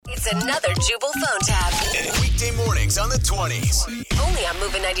It's another Jubal phone tab. Weekday mornings on the 20s. Only on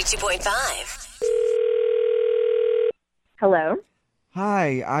Moving 92.5. Hello?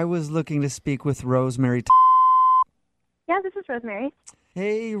 Hi, I was looking to speak with Rosemary. Yeah, this is Rosemary.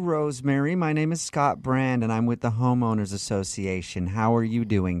 Hey, Rosemary. My name is Scott Brand, and I'm with the Homeowners Association. How are you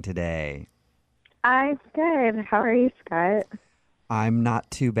doing today? I'm good. How are you, Scott? I'm not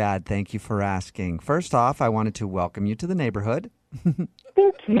too bad. Thank you for asking. First off, I wanted to welcome you to the neighborhood.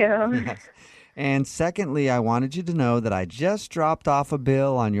 Thank you. Yes. And secondly, I wanted you to know that I just dropped off a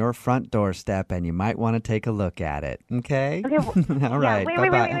bill on your front doorstep, and you might want to take a look at it. Okay? Okay. All right. Wait,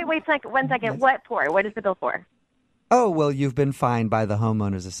 Bye-bye. one second. Yes. What for? What is the bill for? Oh, well, you've been fined by the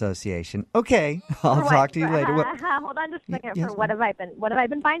Homeowners Association. Okay, I'll For what? talk to you later. Hold on just a second. Yes. For what have I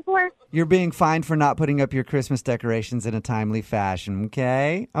been fined for? You're being fined for not putting up your Christmas decorations in a timely fashion,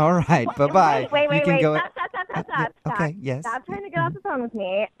 okay? All right, bye-bye. Wait. You can go. Stop. Okay, yes. Stop trying to get off the phone with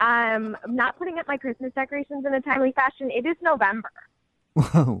me. I'm not putting up my Christmas decorations in a timely fashion. It is November.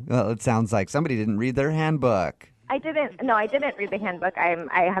 Whoa, well, it sounds like somebody didn't read their handbook. I didn't read the handbook.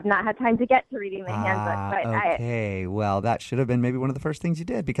 I have not had time to get to reading the handbook. But Okay, well, that should have been maybe one of the first things you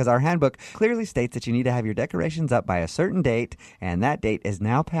did, because our handbook clearly states that you need to have your decorations up by a certain date, and that date is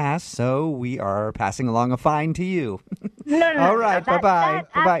now passed, so we are passing along a fine to you. No. All right, bye-bye.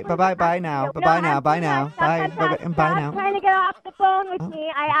 Bye No, now. Bye now. Bye now. Bye now. Stop trying to get off the phone with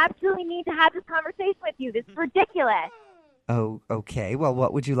me. I absolutely need to have this conversation with you. This is ridiculous. Oh, okay. Well,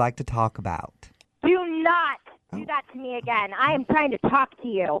 what would you like to talk about? Do not do that to me again. I am trying to talk to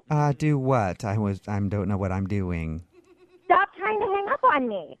you. Do what? I don't know what I'm doing. Stop trying to hang up on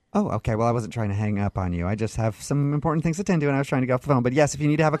me. Oh, okay. Well, I wasn't trying to hang up on you. I just have some important things to attend to, and I was trying to get off the phone. But yes, if you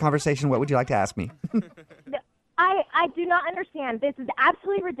need to have a conversation, what would you like to ask me? I do not understand. This is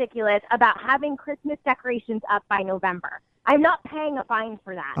absolutely ridiculous about having Christmas decorations up by November. I'm not paying a fine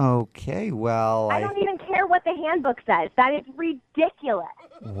for that. Okay, well, I don't even care what the handbook says. That is ridiculous.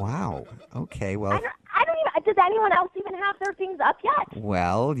 Wow. Okay, well. I don't even. Does anyone else even have their things up yet?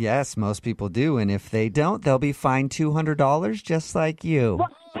 Well, yes, most people do, and if they don't, they'll be fined $200, just like you. Well,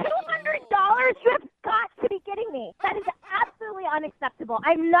 $200? You have got to be kidding me. That is absolutely unacceptable.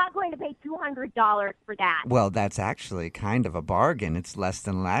 I'm not going to pay $200 for that. Well, that's actually kind of a bargain. It's less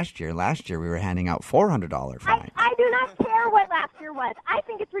than last year. Last year, we were handing out $400 fines. I do not care what last year was. I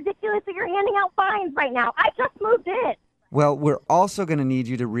think it's ridiculous that you're handing out fines right now. I just moved in. Well, we're also going to need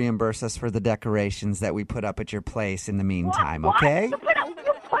you to reimburse us for the decorations that we put up at your place in the meantime, okay? You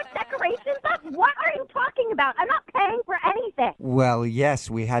put decorations up? What are you talking about? I'm not paying for anything. Well, yes,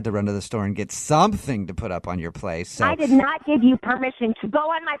 we had to run to the store and get something to put up on your place. So. I did not give you permission to go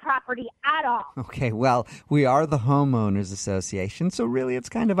on my property at all. Okay, well, we are the Homeowners Association, so really it's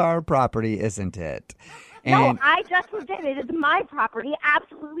kind of our property, isn't it? No, I just moved in. It is my property.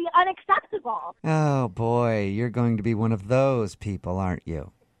 Absolutely unacceptable. Oh, boy, you're going to be one of those people, aren't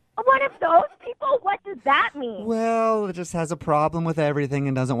you? One of those people? What does that mean? Well, it just has a problem with everything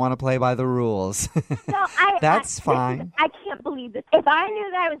and doesn't want to play by the rules. No, That's fine. I can't believe this. If I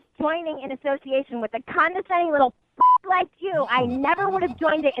knew that I was joining an association with a condescending little like you, I never would have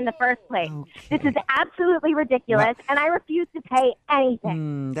joined it in the first place. Okay. This is absolutely ridiculous, and I refuse to pay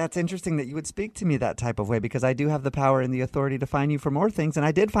anything. That's interesting that you would speak to me that type of way, because I do have the power and the authority to fine you for more things, and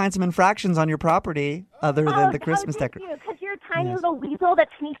I did find some infractions on your property other than the Christmas decoration. Because you're a tiny little weasel that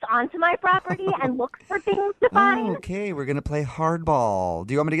sneaks onto my property and looks for things to find. Okay, we're going to play hardball.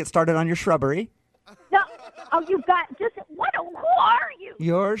 Do you want me to get started on your shrubbery? No. Oh, you've got just what? Who are you?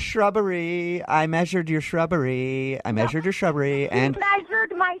 Your shrubbery. I measured your shrubbery. I measured your shrubbery, and You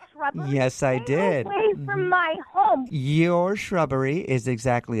measured my shrubbery? yes, I did. Away from my home. Your shrubbery is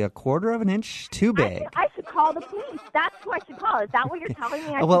exactly 1/4 of an inch too big. I should call the police. That's who I should call. Is that what you're telling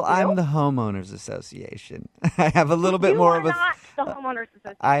me I Well, should do? I'm the Homeowners Association. I have a little bit more of a. You are not the Homeowners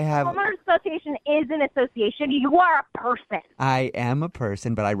Association. I have. The Homeowners Association is an association. You are a person. I am a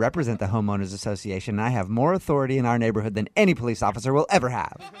person, but I represent the Homeowners Association, and I have more authority in our neighborhood than any police officer will ever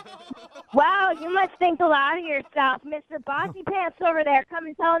have. Wow, you must think a lot of yourself, Mr. Bossy Pants over there,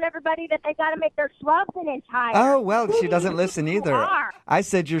 coming telling everybody that they got to make their shrubs an inch higher. Oh, well, she doesn't listen You either. are. I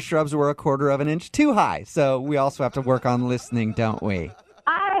said your shrubs were 1/4 of an inch too high, so we also have to work on listening, don't we?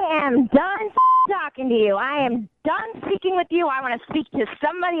 I am done talking to you. I am done speaking with you. I want to speak to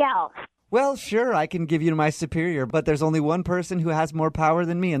somebody else. Well, sure, I can give you to my superior, but there's only one person who has more power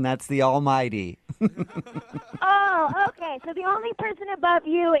than me, and that's the Almighty. Oh, okay. So the only person above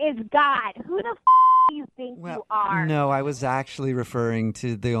you is God. Who the do you think you are? No, I was actually referring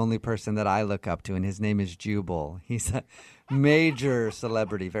to the only person that I look up to, and his name is Jubal. He's a major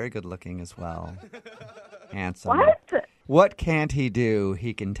celebrity, very good looking as well. Handsome. What? What can't he do?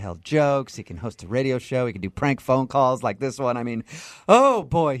 He can tell jokes. He can host a radio show. He can do prank phone calls like this one. I mean, oh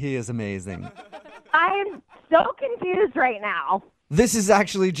boy, he is amazing. I'm so confused right now. This is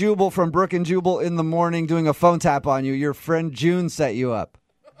actually Jubal from Brooke and Jubal in the Morning doing a phone tap on you. Your friend June set you up.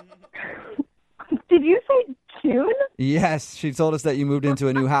 Did you say June? Yes, she told us that you moved into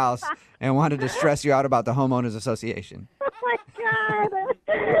a new house and wanted to stress you out about the homeowners association. Oh my God.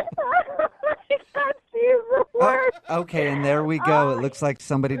 She's the worst. Okay, and there we go. It looks like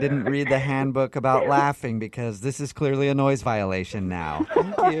somebody didn't read the handbook about laughing because this is clearly a noise violation now.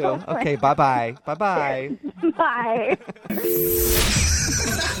 Thank you. Okay, bye-bye. Bye-bye. Bye.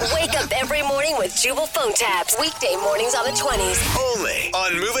 Wake up every morning with Jubal phone tabs. Weekday mornings on the 20s. Only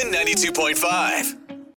on Moving 92.5.